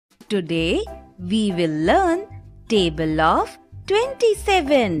Today we will learn table of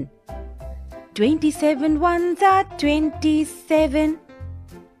 27. 27 ones are 27.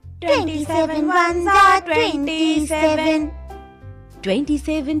 27 ones are 27.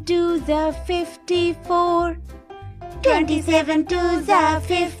 27 twos are 54. 27 twos are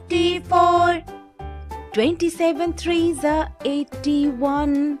 54. 27 threes are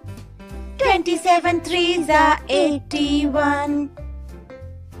 81. 27 threes are 81.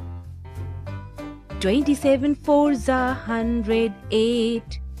 27 fours are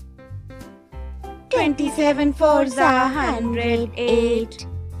 108. 27 fours are 108.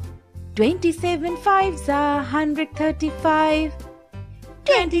 27 fives are 135.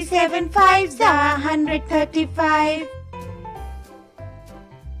 27 fives are 135.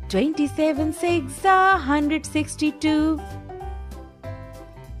 27 sixes are 162.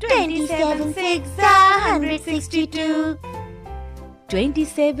 27 sixes are 162.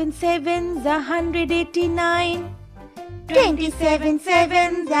 27 sevens are 189. 27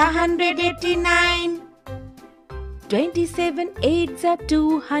 sevens are 189. 27 eights are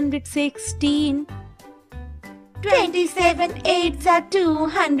 216. 27 eights are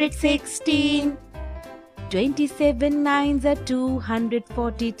 216. 27 nines are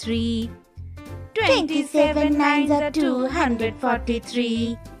 243. 27 nines are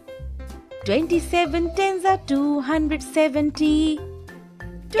 243. 27 tens are 270.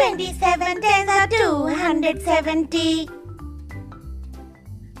 27 tens are 270.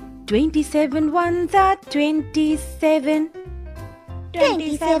 27 ones are 27.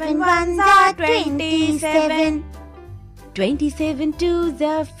 27 ones are 27. 27 twos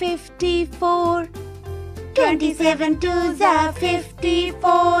are 54. 27 twos are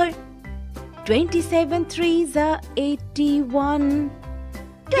 54. 27 threes are 81.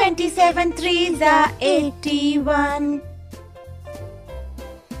 27 threes are 81.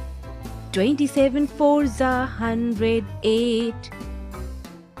 27 fours are 108.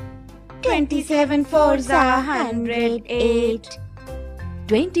 27 fours are 108.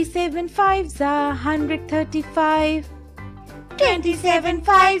 27 fives are 135. 27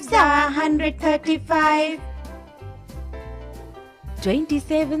 fives are 135.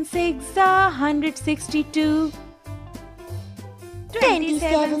 27 sixes are 162.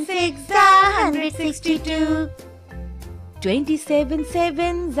 27 sixes are 162. 27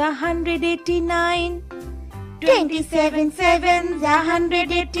 sevens are 189. 27 sevens are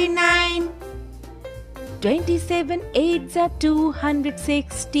 189. 27 eights are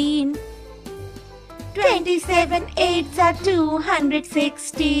 216. 27 eights are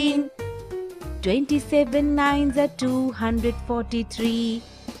 216. 27 nines are 243.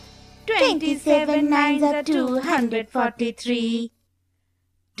 27 nines are 243.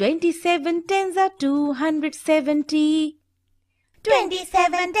 27 tens are 270.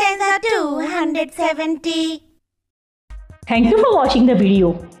 27 tens are 270. Thank you for watching the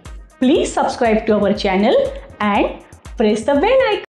video. Please subscribe to our channel and press the bell icon.